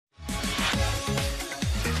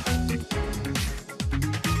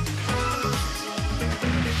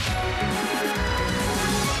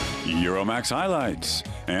Euromaxx highlights.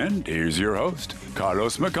 And here's your host,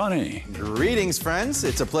 Carlos McConney. Greetings, friends.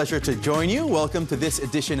 It's a pleasure to join you. Welcome to this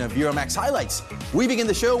edition of Euromaxx Highlights. We begin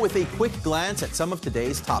the show with a quick glance at some of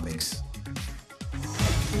today's topics.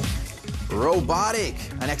 Robotic,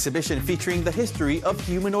 an exhibition featuring the history of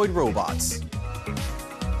humanoid robots.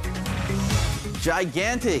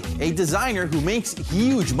 Gigantic, a designer who makes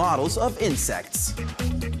huge models of insects.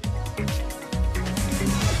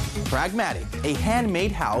 Pragmatic, a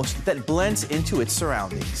handmade house that blends into its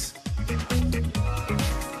surroundings.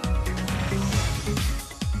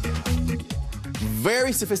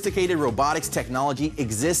 Very sophisticated robotics technology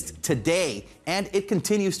exists today, and it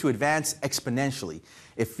continues to advance exponentially.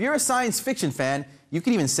 If you're a science fiction fan, you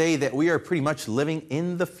can even say that we are pretty much living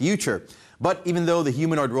in the future. But even though the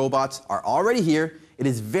humanoid robots are already here, it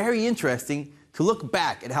is very interesting to look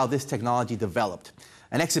back at how this technology developed.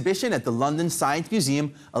 An exhibition at the London Science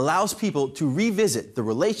Museum allows people to revisit the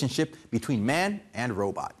relationship between man and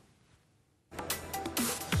robot.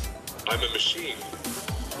 I'm a machine.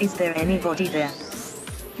 Is there anybody there?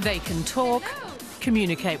 They can talk,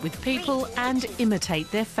 communicate with people and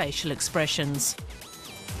imitate their facial expressions.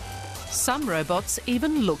 Some robots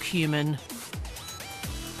even look human.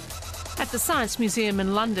 At the Science Museum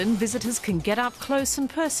in London, visitors can get up close and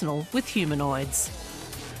personal with humanoids.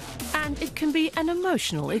 And it can be an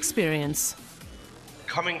emotional experience.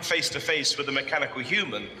 Coming face to face with a mechanical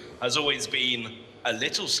human has always been a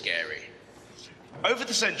little scary. Over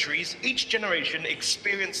the centuries, each generation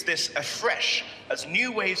experienced this afresh as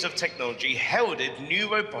new waves of technology heralded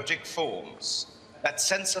new robotic forms. That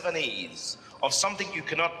sense of unease, of something you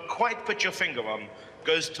cannot quite put your finger on,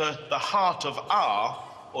 goes to the heart of our,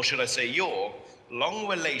 or should I say your, long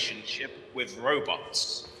relationship with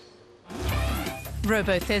robots.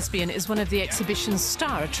 Robo-Thespian is one of the exhibition's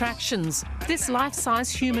star attractions. This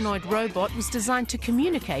life-size humanoid robot was designed to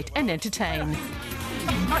communicate and entertain.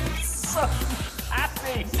 I'm so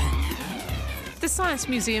happy! The Science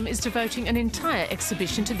Museum is devoting an entire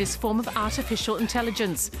exhibition to this form of artificial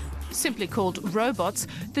intelligence. Simply called Robots,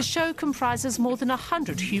 the show comprises more than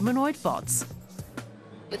 100 humanoid bots.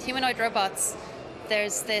 With humanoid robots,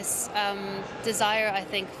 there's this desire, I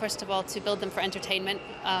think, first of all, to build them for entertainment.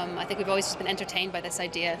 I think we've always just been entertained by this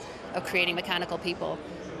idea of creating mechanical people.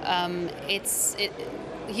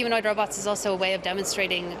 Humanoid robots is also a way of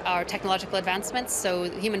demonstrating our technological advancements. So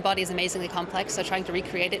the human body is amazingly complex, so trying to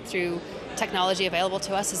recreate it through technology available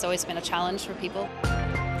to us has always been a challenge for people.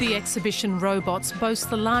 The exhibition Robots boasts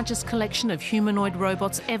the largest collection of humanoid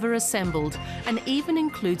robots ever assembled and even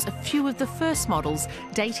includes a few of the first models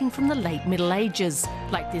dating from the late Middle Ages,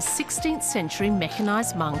 like this 16th century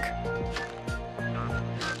mechanised monk.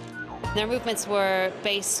 Their movements were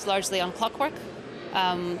based largely on clockwork,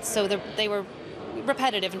 so they were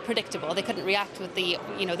repetitive and predictable. They couldn't react with the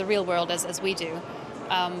real world as we do,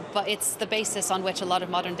 but it's the basis on which a lot of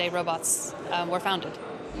modern-day robots were founded.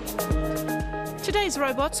 Today's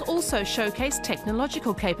robots also showcase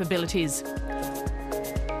technological capabilities.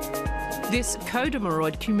 This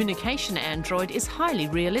Kodamoroid communication android is highly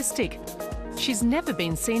realistic. She's never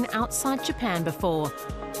been seen outside Japan before.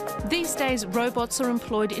 These days, robots are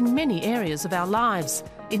employed in many areas of our lives,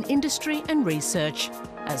 in industry and research,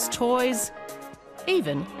 as toys,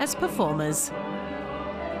 even as performers.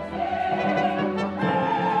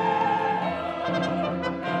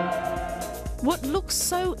 What looks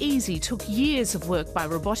so easy took years of work by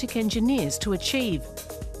robotic engineers to achieve,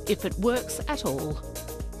 if it works at all.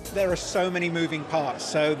 There are so many moving parts,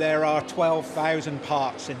 so there are 12,000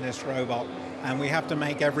 parts in this robot, and we have to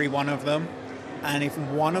make every one of them. And if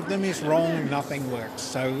one of them is wrong, nothing works.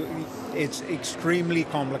 So it's extremely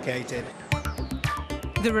complicated.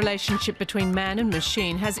 The relationship between man and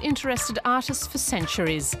machine has interested artists for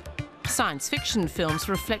centuries. Science fiction films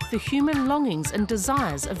reflect the human longings and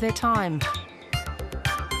desires of their time.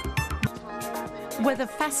 Whether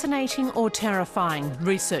fascinating or terrifying,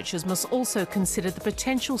 researchers must also consider the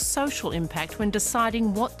potential social impact when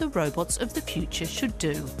deciding what the robots of the future should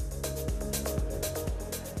do.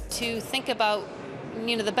 To think about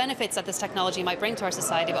the benefits that this technology might bring to our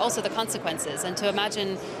society, but also the consequences, and to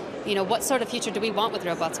imagine what sort of future do we want with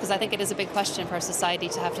robots? Because I think it is a big question for our society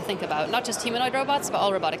to have to think about, not just humanoid robots, but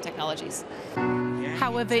all robotic technologies.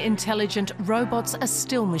 However intelligent, robots are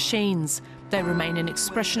still machines. They remain an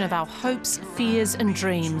expression of our hopes, fears and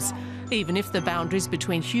dreams, even if the boundaries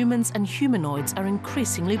between humans and humanoids are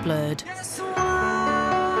increasingly blurred.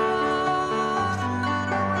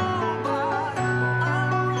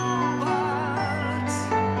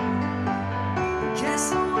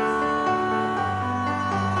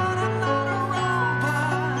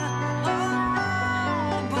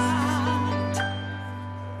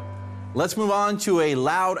 Let's move on to a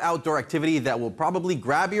loud outdoor activity that will probably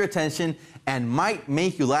grab your attention and might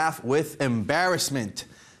make you laugh with embarrassment.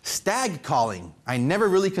 Stag calling. I never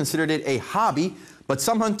really considered it a hobby, but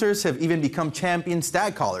some hunters have even become champion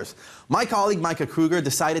stag callers. My colleague Micah Kruger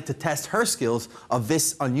decided to test her skills of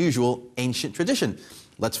this unusual ancient tradition.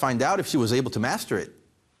 Let's find out if she was able to master it.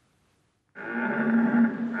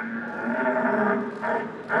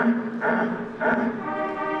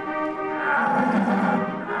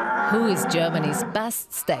 Who is Germany's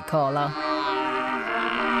best stag caller?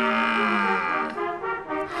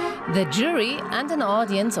 The jury and an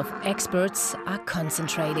audience of experts are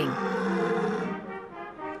concentrating.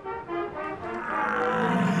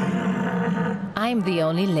 I'm the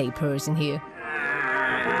only layperson here.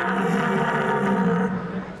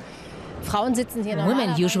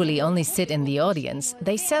 Women usually only sit in the audience.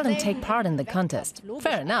 They seldom take part in the contest.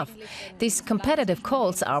 Fair enough. These competitive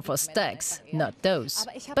calls are for stags, not those.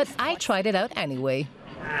 But I tried it out anyway.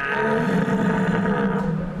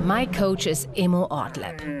 My coach is Immo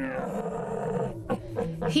Ortleb.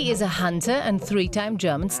 He is a hunter and 3-time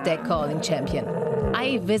German stag calling champion.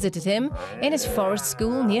 I visited him in his forest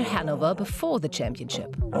school near Hanover before the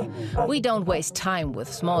championship. We don't waste time with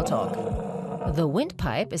small talk. The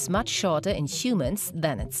windpipe is much shorter in humans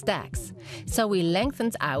than in stags, so we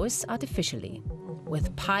lengthened ours artificially,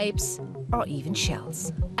 with pipes or even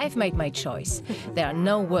shells. I've made my choice. There are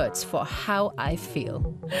no words for how I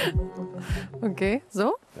feel. Okay,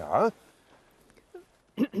 so? Ja.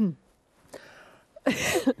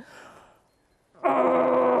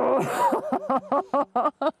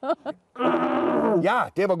 Ja,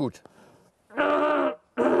 der war gut.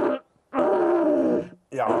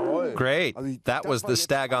 Great. That was the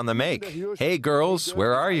stag on the make. Hey, girls,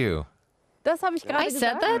 where are you? Das habe ich gerade I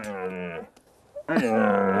said that?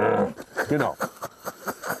 Genau.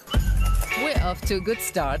 We're off to a good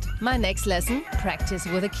start. My next lesson, practice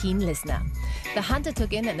with a keen listener. The hunter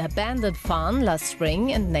took in an abandoned farm last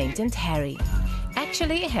spring and named it Harry.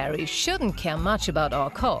 Actually, Harry shouldn't care much about our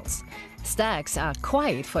calls. Stags are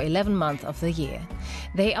quiet for 11 months of the year.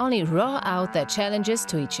 They only roar out their challenges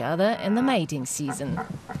to each other in the mating season.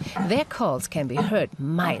 Their calls can be heard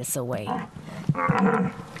miles away.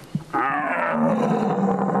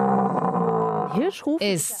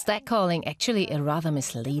 Is stag calling actually a rather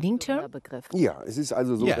misleading term?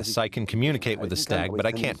 Yes, I can communicate with the stag, but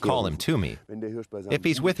I can't call him to me. If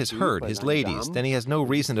he's with his herd, his ladies, then he has no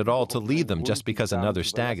reason at all to leave them just because another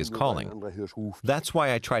stag is calling. That's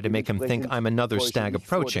why I try to make him think I'm another stag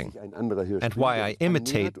approaching, and why I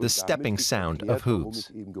imitate the stepping sound of hooves.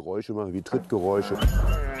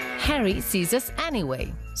 Harry sees us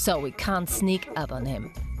anyway, so we can't sneak up on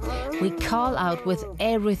him. We call out with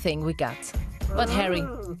everything we got. But Harry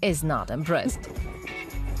is not impressed.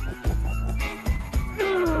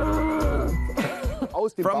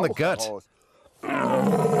 From the gut.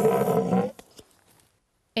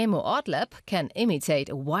 Immo Ortleb can imitate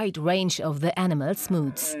a wide range of the animal's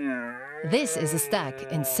moods. This is a stag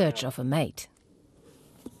in search of a mate.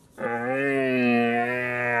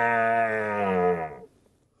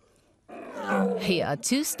 Here are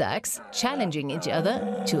 2 stags challenging each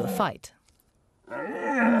other to a fight.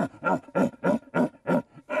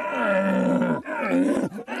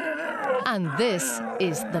 And this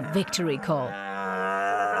is the victory call.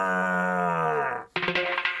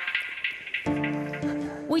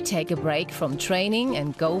 We take a break from training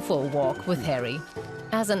and go for a walk with Harry.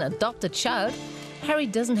 As an adopted child, Harry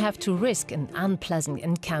doesn't have to risk an unpleasant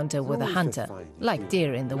encounter with a hunter, like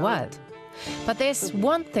deer in the wild. But there's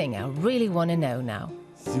one thing I really want to know now.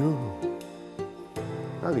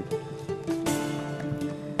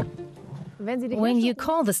 When you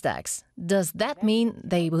call the stags, does that mean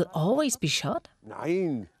they will always be shot?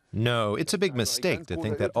 No, it's a big mistake to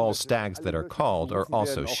think that all stags that are called are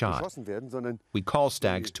also shot. We call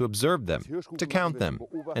stags to observe them, to count them,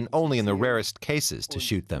 and only in the rarest cases to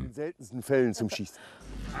shoot them.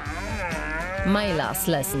 My last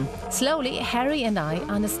lesson. Slowly, Harry and I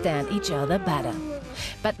understand each other better.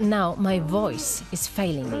 But now my voice is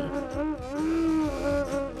failing me.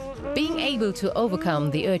 Being able to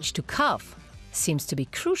overcome the urge to cough seems to be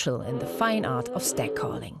crucial in the fine art of stag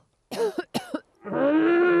calling.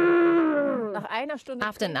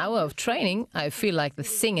 After an hour of training, I feel like the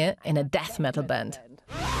singer in a death metal band.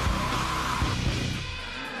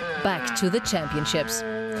 Back to the championships.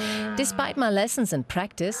 Despite my lessons and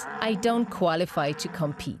practice, I don't qualify to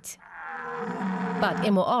compete. But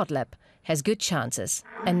Immo Ortleb has good chances,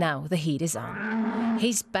 and now the heat is on.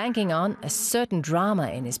 He's banking on a certain drama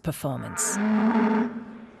in his performance.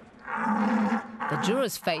 The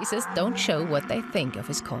jurors' faces don't show what they think of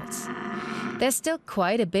his chords. There's still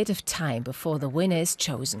quite a bit of time before the winner is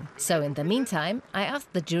chosen. So in the meantime, I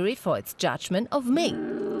asked the jury for its judgment of me,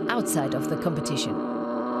 outside of the competition.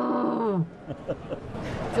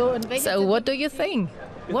 So what do you think?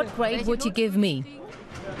 What grade would you give me?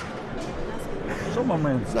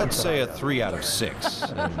 Let's say a 3 out of 6,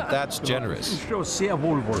 and that's generous.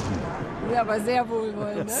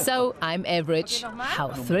 So I'm average. How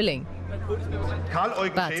thrilling.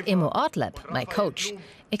 But Immo Ortleb, my coach,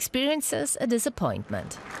 experiences a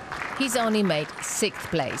disappointment. He's only made 6th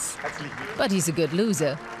place, but he's a good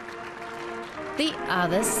loser. The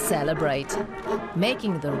others celebrate.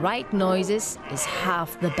 Making the right noises is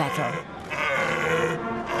half the battle.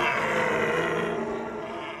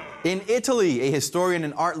 In Italy, a historian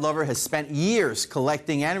and art lover has spent years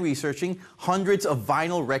collecting and researching hundreds of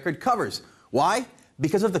vinyl record covers. Why?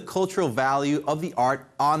 Because of the cultural value of the art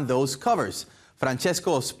on those covers.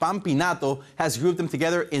 Francesco Spampinato has grouped them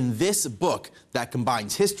together in this book that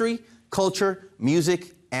combines history, culture,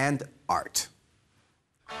 music, and art.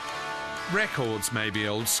 Records may be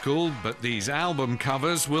old school, but these album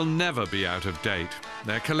covers will never be out of date.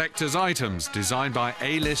 They're collector's items designed by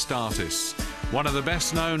A-list artists. One of the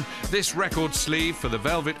best known, this record sleeve for the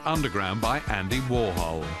Velvet Underground by Andy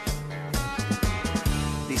Warhol.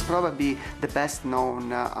 It's probably the best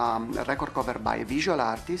known record cover by a visual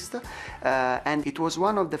artist, and it was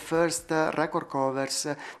one of the first record covers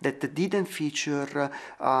that didn't feature,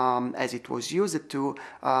 as it was used to,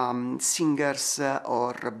 singers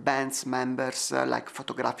or bands members, like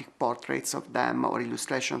photographic portraits of them or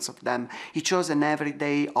illustrations of them. He chose an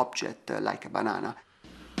everyday object like a banana.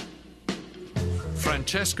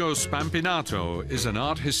 Francesco Spampinato is an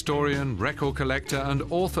art historian, record collector and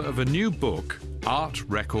author of a new book, Art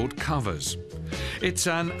Record Covers. It's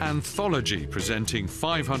an anthology presenting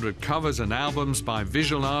 500 covers and albums by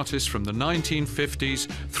visual artists from the 1950s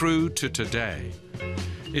through to today.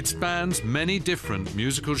 It spans many different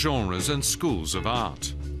musical genres and schools of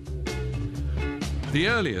art. The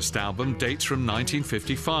earliest album dates from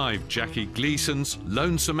 1955, Jackie Gleason's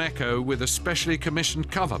Lonesome Echo, with a specially commissioned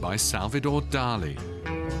cover by Salvador Dali.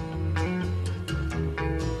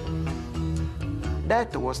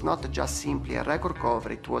 That was not just simply a record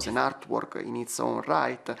cover, it was an artwork in its own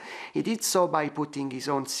right. He did so by putting his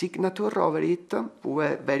own signature over it,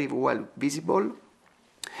 very well visible,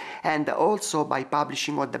 and also by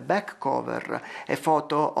publishing on the back cover a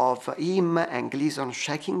photo of him and Gleason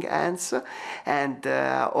shaking hands, and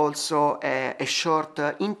also a short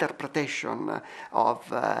interpretation of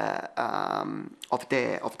the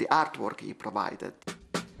artwork he provided.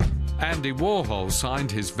 Andy Warhol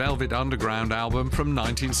signed his Velvet Underground album from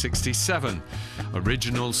 1967.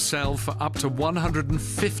 Originals sell for up to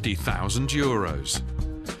 €150,000.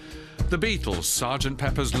 The Beatles' Sgt.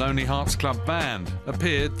 Pepper's Lonely Hearts Club Band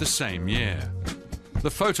appeared the same year. The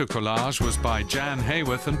photo collage was by Jan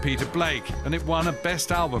Hayworth and Peter Blake, and it won a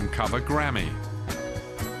Best Album Cover Grammy.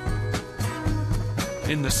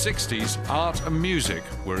 In the 60s, art and music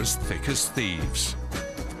were as thick as thieves.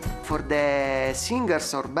 For the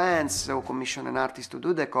singers or bands who commission an artist to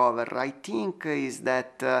do the cover, I think is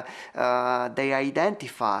that they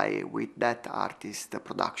identify with that artist's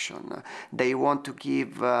production. They want to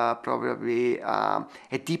give probably a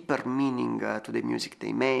deeper meaning to the music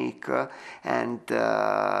they make, and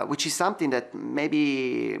which is something that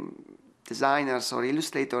maybe designers or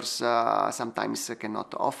illustrators sometimes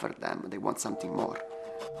cannot offer them. They want something more.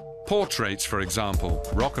 Portraits, for example.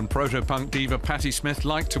 Rock and proto-punk diva Patti Smith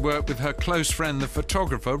liked to work with her close friend, the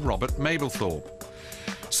photographer Robert Mapplethorpe.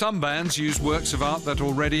 Some bands use works of art that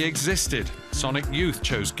already existed. Sonic Youth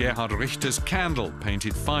chose Gerhard Richter's Candle,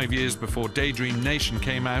 painted 5 years before Daydream Nation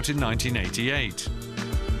came out in 1988.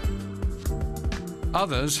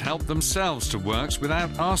 Others helped themselves to works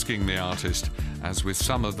without asking the artist, as with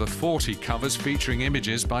some of the 40 covers featuring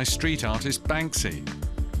images by street artist Banksy.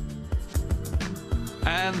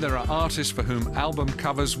 And there are artists for whom album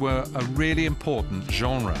covers were a really important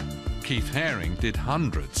genre. Keith Haring did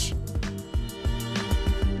hundreds.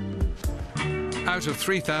 Out of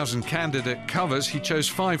 3,000 candidate covers, he chose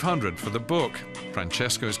 500 for the book.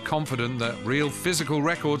 Francesco is confident that real physical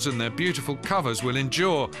records and their beautiful covers will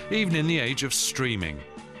endure, even in the age of streaming.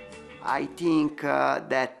 I think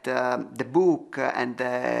that the book and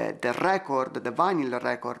the record, the vinyl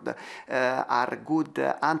record, are good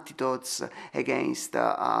antidotes against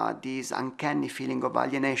this uncanny feeling of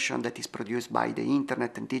alienation that is produced by the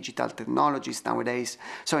internet and digital technologies nowadays.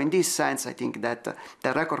 So in this sense, I think that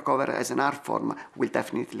the record cover as an art form will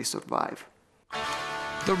definitely survive.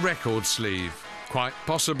 The record sleeve. Quite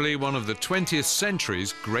possibly one of the 20th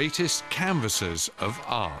century's greatest canvases of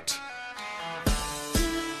art.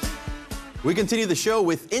 We continue the show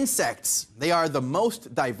with insects. They are the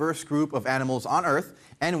most diverse group of animals on Earth,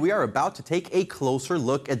 and we are about to take a closer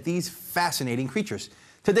look at these fascinating creatures.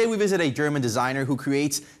 Today we visit a German designer who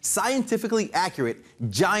creates scientifically accurate,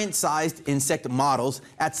 giant-sized insect models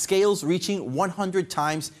at scales reaching 100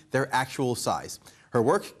 times their actual size. Her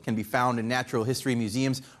work can be found in natural history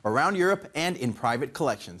museums around Europe and in private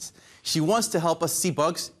collections. She wants to help us see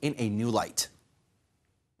bugs in a new light.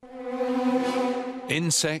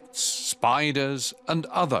 Insects, spiders, and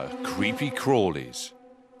other creepy crawlies.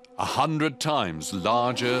 100 times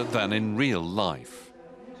larger than in real life.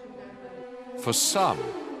 For some,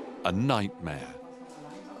 a nightmare.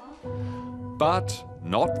 But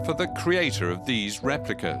not for the creator of these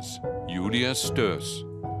replicas, Julia Stoess.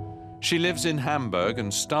 She lives in Hamburg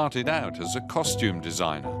and started out as a costume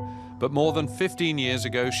designer. But more than 15 years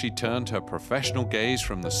ago, she turned her professional gaze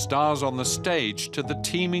from the stars on the stage to the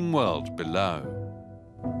teeming world below.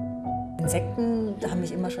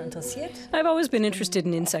 I've always been interested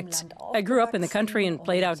in insects. I grew up in the country and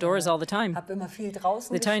played outdoors all the time.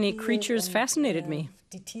 The tiny creatures fascinated me.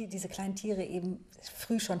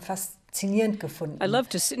 I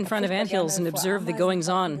loved to sit in front of anthills and observe the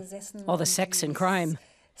goings-on, all the sex and crime.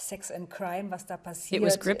 It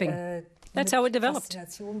was gripping. That's how it developed.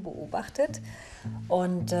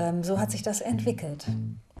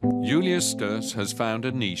 Julia Stoess has found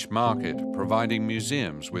a niche market, providing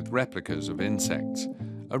museums with replicas of insects,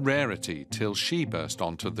 a rarity till she burst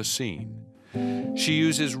onto the scene. She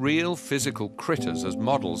uses real physical critters as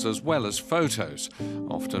models as well as photos,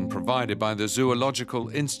 often provided by the Zoological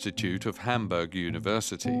Institute of Hamburg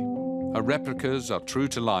University. Her replicas are true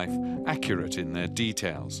to life, accurate in their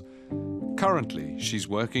details. Currently, she's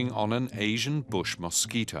working on an Asian bush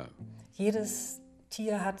mosquito.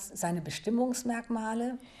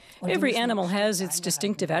 Every animal has its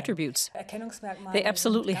distinctive attributes. They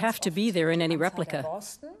absolutely have to be there in any replica.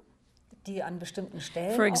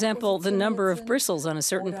 For example, the number of bristles on a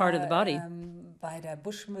certain part of the body.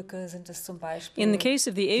 In the case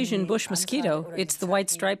of the Asian bush mosquito, it's the white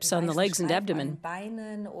stripes on the legs and abdomen.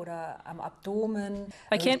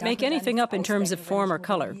 I can't make anything up in terms of form or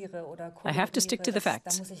color. I have to stick to the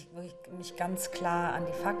facts.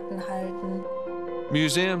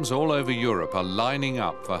 Museums all over Europe are lining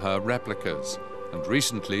up for her replicas, and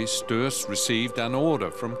recently Stoess received an order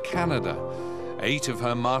from Canada. 8 of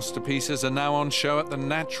her masterpieces are now on show at the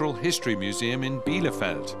Natural History Museum in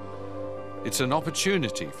Bielefeld. It's an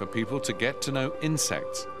opportunity for people to get to know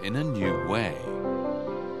insects in a new way.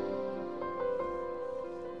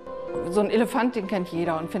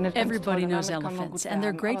 Everybody knows elephants, and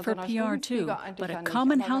they're great for PR too. But a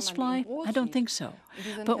common housefly? I don't think so.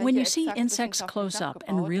 But when you see insects close up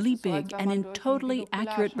and really big and in totally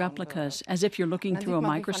accurate replicas, as if you're looking through a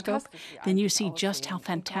microscope, then you see just how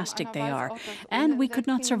fantastic they are. And we could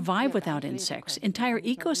not survive without insects. Entire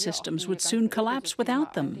ecosystems would soon collapse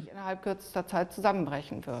without them.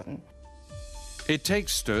 It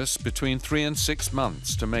takes Stoess between 3 and 6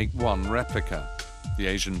 months to make one replica. The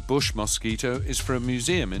Asian bush mosquito is for a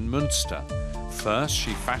museum in Münster. First,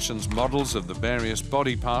 she fashions models of the various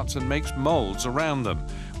body parts and makes molds around them,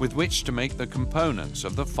 with which to make the components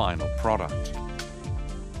of the final product.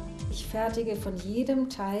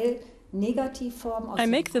 I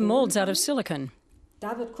make the molds out of silicon.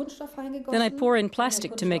 Then I pour in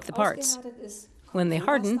plastic to make the parts. When they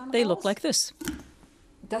harden, they look like this.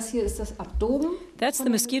 That's the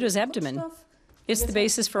mosquito's abdomen. It's the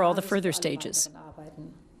basis for all the further stages.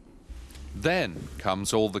 Then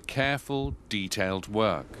comes all the careful, detailed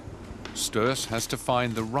work. Stoess has to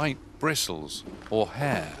find the right bristles or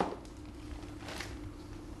hair.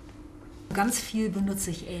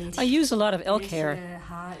 I use a lot of elk hair.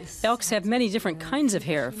 Elks have many different kinds of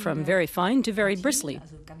hair, from very fine to very bristly.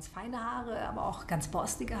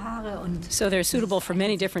 So they're suitable for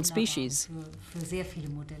many different species.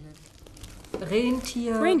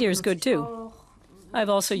 Reindeer is good too. I've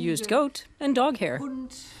also used goat and dog hair.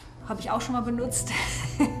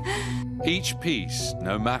 Each piece,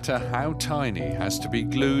 no matter how tiny, has to be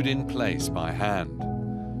glued in place by hand.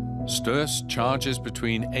 Stoess charges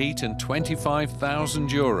between 8,000 and 25,000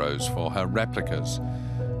 euros for her replicas.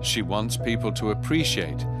 She wants people to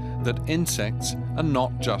appreciate that insects are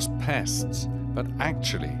not just pests, but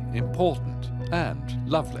actually important and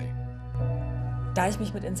lovely.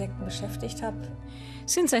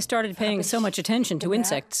 Since I started paying so much attention to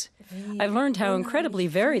insects, I've learned how incredibly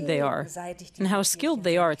varied they are and how skilled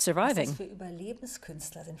they are at surviving.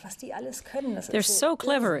 They're so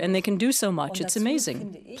clever and they can do so much, it's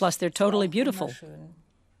amazing. Plus, they're totally beautiful.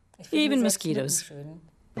 Even mosquitoes.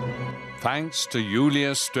 Thanks to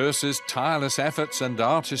Julia Sturce's tireless efforts and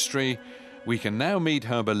artistry, we can now meet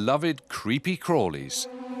her beloved creepy crawlies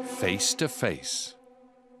face to face.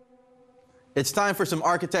 It's time for some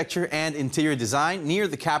architecture and interior design near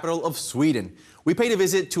the capital of Sweden. We paid a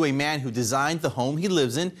visit to a man who designed the home he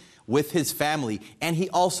lives in with his family, and he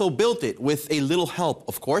also built it with a little help,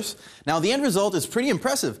 of course. Now, the end result is pretty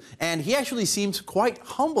impressive, and he actually seems quite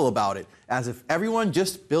humble about it, as if everyone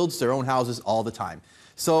just builds their own houses all the time.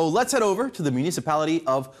 So let's head over to the municipality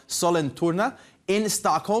of Sollentuna in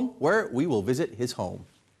Stockholm, where we will visit his home.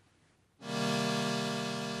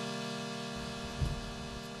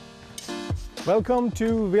 Welcome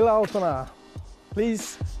to Villa Altona.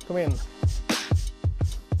 Please come in.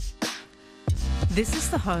 This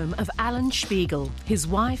is the home of Alan Spiegel, his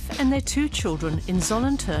wife and their 2 children in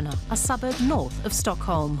Sollentuna, a suburb north of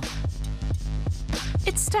Stockholm.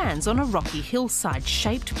 It stands on a rocky hillside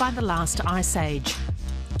shaped by the last ice age.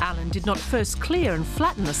 Alan did not first clear and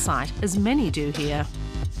flatten the site as many do here.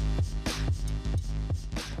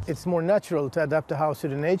 It's more natural to adapt a house to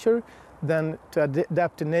the nature than to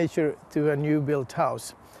adapt the nature to a new built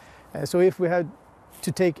house. So if we had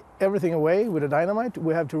to take everything away with a dynamite,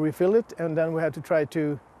 we have to refill it, and then we have to try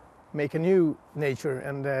to make a new nature.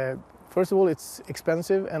 And first of all, it's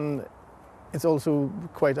expensive, and it's also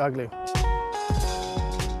quite ugly.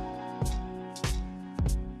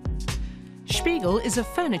 Spiegel is a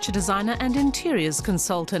furniture designer and interiors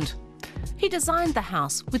consultant. He designed the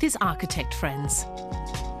house with his architect friends.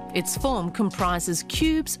 Its form comprises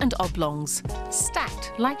cubes and oblongs,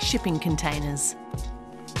 stacked like shipping containers.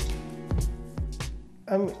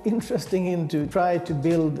 I'm interested in to try to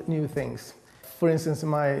build new things. For instance, in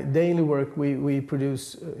my daily work, we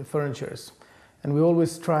produce furnitures, and we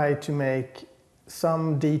always try to make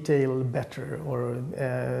some detail better, or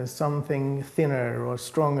something thinner or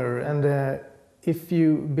stronger. And if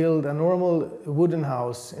you build a normal wooden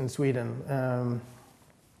house in Sweden,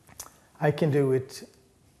 I can do it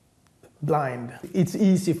blind. It's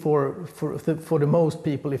easy for the most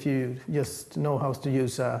people if you just know how to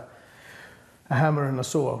use a hammer and a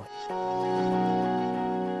saw.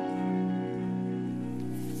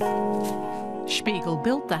 Spiegel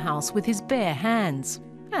built the house with his bare hands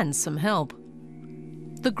and some help.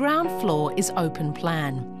 The ground floor is open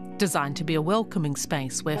plan, designed to be a welcoming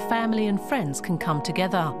space where family and friends can come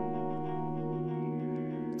together.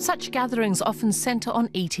 Such gatherings often centre on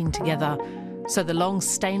eating together, so the long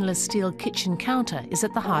stainless steel kitchen counter is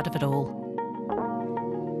at the heart of it all.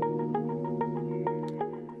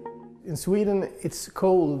 In Sweden, it's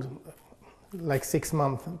cold, like 6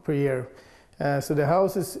 months per year. So the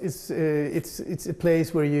house it's a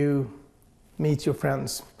place where you meet your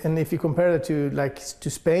friends. And if you compare it to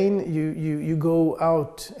Spain, you go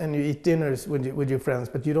out and you eat dinners with your friends,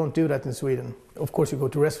 but you don't do that in Sweden. Of course, you go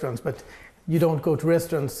to restaurants, but you don't go to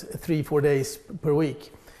restaurants 3-4 days per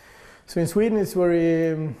week. So in Sweden, it's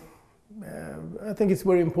I think it's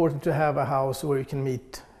very important to have a house where you can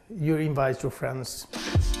meet, you invite your friends.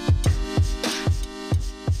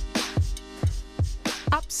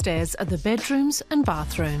 Upstairs are the bedrooms and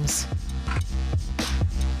bathrooms.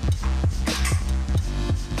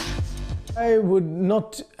 I would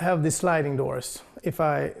not have the sliding doors if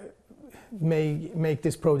I may make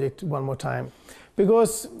this project one more time,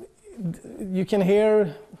 because you can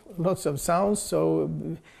hear lots of sounds, so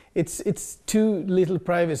it's too little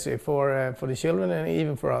privacy for the children and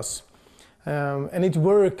even for us. And it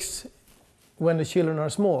works when the children are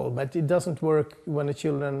small, but it doesn't work when the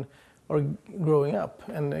children are growing up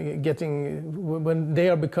and when they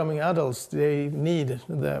are becoming adults, they need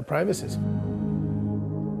the privacy.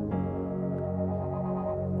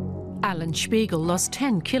 Alan Spiegel lost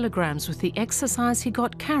 10 kilograms with the exercise he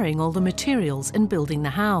got carrying all the materials and building the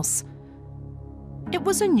house. It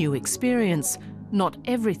was a new experience. Not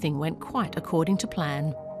everything went quite according to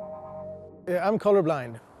plan. I'm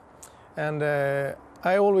colorblind, and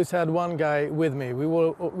I always had one guy with me. We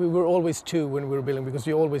were always 2 when we were building, because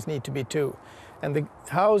you always need to be 2. And the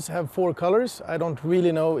house have 4 colors. I don't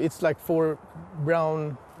really know. It's like 4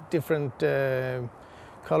 brown different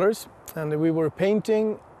colors. And we were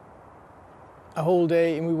painting a whole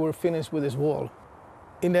day, and we were finished with this wall.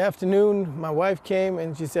 In the afternoon, my wife came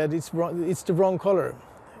and she said, it's the wrong color.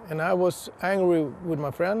 And I was angry with my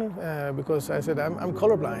friend because I said, I'm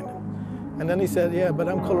colorblind. And then he said, yeah, but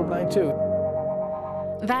I'm colorblind too.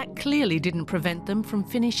 That clearly didn't prevent them from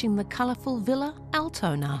finishing the colourful Villa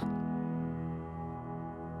Altona.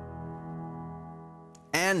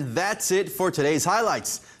 And that's it for today's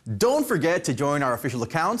highlights. Don't forget to join our official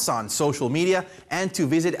accounts on social media and to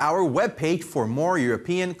visit our webpage for more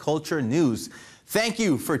European culture news. Thank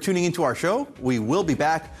you for tuning into our show. We will be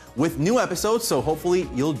back with new episodes, so hopefully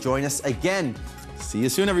you'll join us again. See you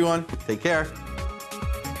soon, everyone. Take care.